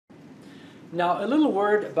Now, a little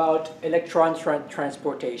word about electron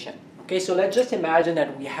transportation. Okay, so let's just imagine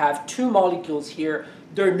that we have two molecules here.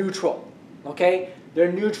 They're neutral. Okay,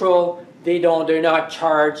 they're neutral. They're not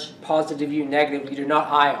charged positively or negatively. They're not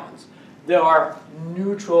ions. They are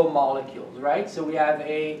neutral molecules, right? So we have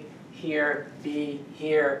A here, B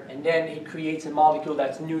here, and then it creates a molecule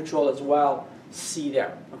that's neutral as well, C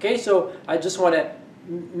there. Okay, so I just want to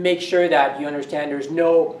make sure that you understand there's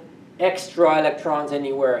no extra electrons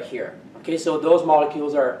anywhere here. Okay, so those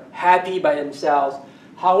molecules are happy by themselves.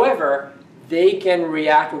 However, they can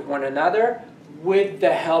react with one another with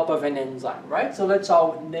the help of an enzyme, right? So let's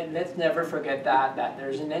never forget that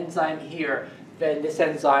there's an enzyme here. Then this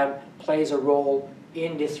enzyme plays a role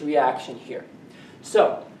in this reaction here.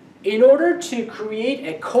 So, in order to create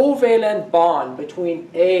a covalent bond between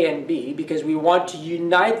A and B, because we want to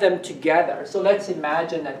unite them together, so let's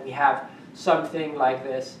imagine that we have something like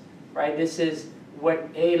this, right? This is what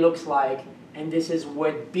A looks like, and this is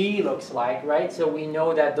what B looks like, right? So we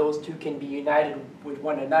know that those two can be united with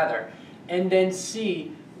one another. And then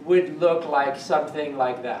C would look like something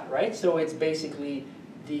like that, right? So it's basically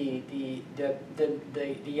the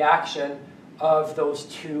action of those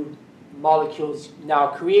two molecules now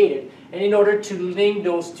created. And in order to link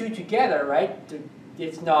those two together, right,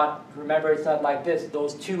 it's not, remember, it's not like this.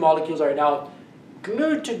 Those two molecules are now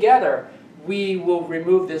glued together. We will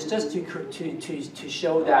remove this just to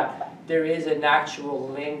show that there is an actual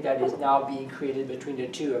link that is now being created between the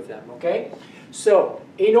two of them, okay? So,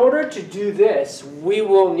 in order to do this, we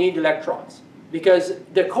will need electrons, because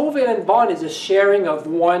the covalent bond is a sharing of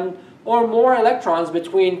one or more electrons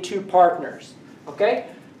between two partners, okay?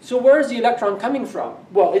 So where is the electron coming from?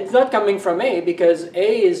 Well, it's not coming from A, because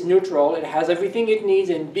A is neutral, it has everything it needs,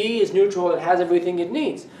 and B is neutral, it has everything it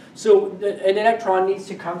needs. So an electron needs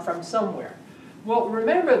to come from somewhere. Well,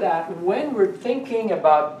 remember that when we're thinking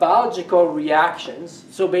about biological reactions,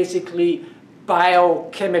 so basically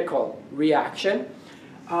biochemical reaction,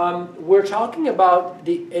 we're talking about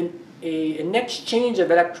an exchange of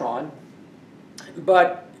electron,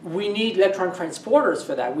 but we need electron transporters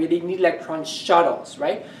for that. We need electron shuttles,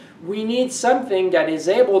 right? We need something that is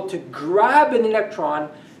able to grab an electron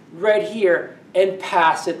right here and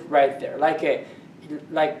pass it right there, like a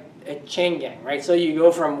chain gang, right? So you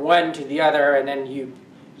go from one to the other, and then you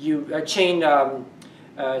chain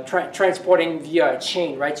transporting via a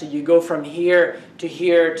chain, right? So you go from here to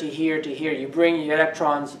here to here to here. You bring your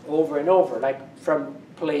electrons over and over, like from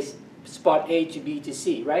spot A to B to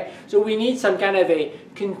C, right? So we need some kind of a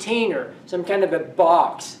container, some kind of a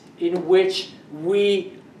box in which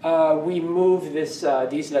we move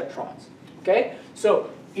these electrons. Okay? So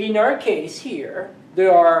in our case here,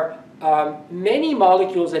 there are many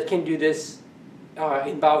molecules that can do this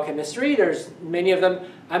in biochemistry. There's many of them.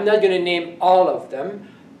 I'm not going to name all of them,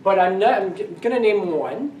 but I'm going to name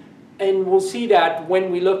one, and we'll see that when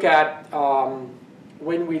we look at the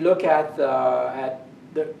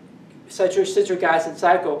citric acid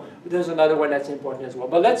cycle, there's another one that's important as well.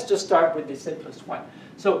 But let's just start with the simplest one.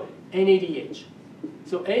 So NADH.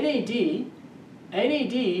 So NAD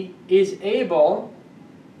is able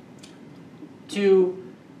to,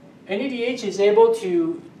 NADH is able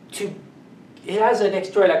to, it has an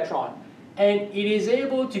extra electron, and it is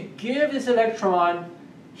able to give this electron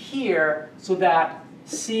here so that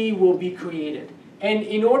C will be created. And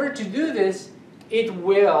in order to do this, it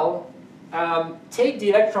will take the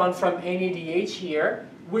electron from NADH here,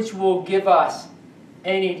 which will give us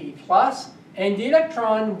NAD+, and the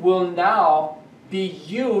electron will now be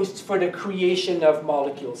used for the creation of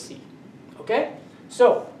molecule C. Okay?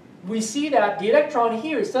 So, we see that the electron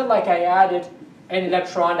here, it's not like I added an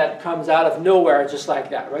electron that comes out of nowhere just like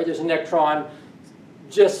that, right? There's an electron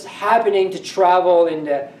just happening to travel in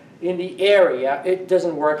the area. It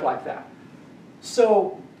doesn't work like that.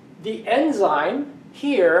 So, the enzyme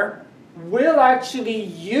here will actually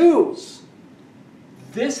use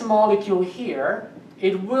this molecule here.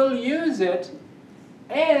 It will use it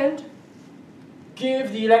and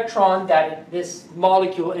give the electron that this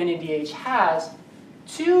molecule NADH has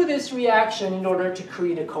to this reaction in order to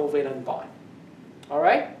create a covalent bond. All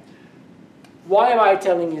right? Why am I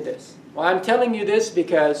telling you this? Well, I'm telling you this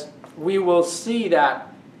because we will see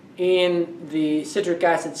that in the citric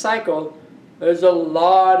acid cycle, there's a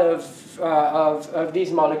lot of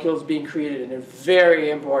these molecules being created, and they're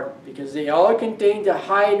very important because they all contain the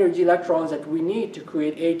high energy electrons that we need to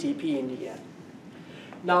create ATP in the end.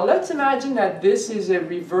 Now let's imagine that this is a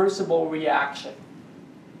reversible reaction.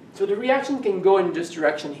 So the reaction can go in this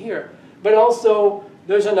direction here, but also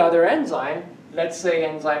there's another enzyme, let's say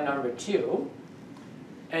enzyme number 2,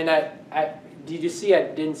 and did you see I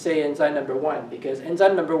didn't say enzyme number 1? Because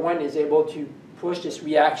enzyme number 1 is able to push this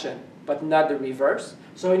reaction, but not the reverse.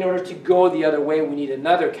 So in order to go the other way, we need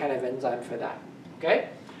another kind of enzyme for that. Okay?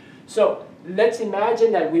 So let's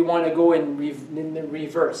imagine that we want to go in the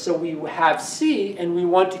reverse. So we have C, and we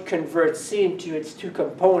want to convert C into its two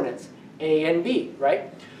components, A and B,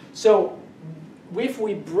 right? So if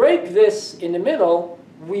we break this in the middle,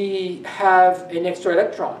 we have an extra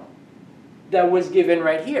electron that was given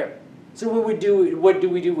right here. So what do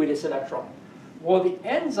we do with this electron? Well, the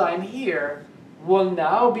enzyme here will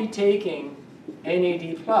now be taking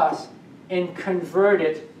NAD plus and convert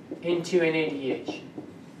it into NADH.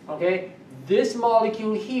 Okay? This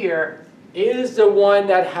molecule here is the one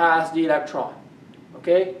that has the electron.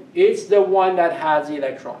 Okay? It's the one that has the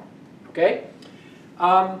electron. Okay?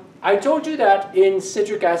 I told you that in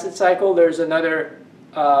citric acid cycle there's another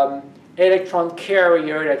electron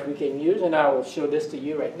carrier that we can use, and I will show this to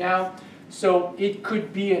you right now. So it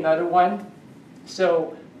could be another one.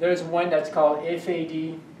 So there's one that's called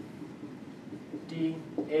FADDH2,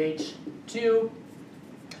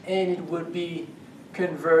 and it would be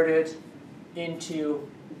converted into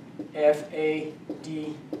FADH.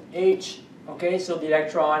 Okay, so the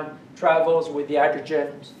electron travels with the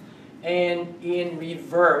hydrogens, and in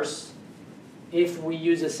reverse, if we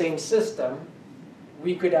use the same system,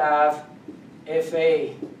 we could have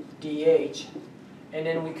FADH, and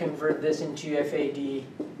then we convert this into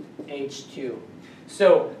FADH2.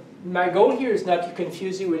 So my goal here is not to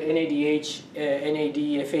confuse you with NADH,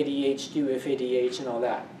 NAD, FADH2, FADH, and all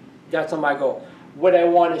that. That's not my goal. What I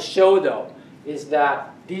want to show, though, is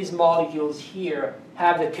that these molecules here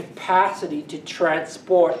have the capacity to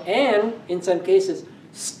transport and, in some cases,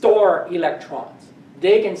 store electrons.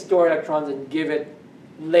 They can store electrons and give it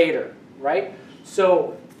later, right?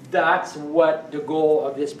 So that's what the goal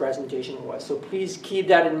of this presentation was. So please keep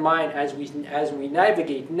that in mind as we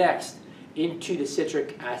navigate next into the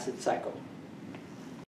citric acid cycle.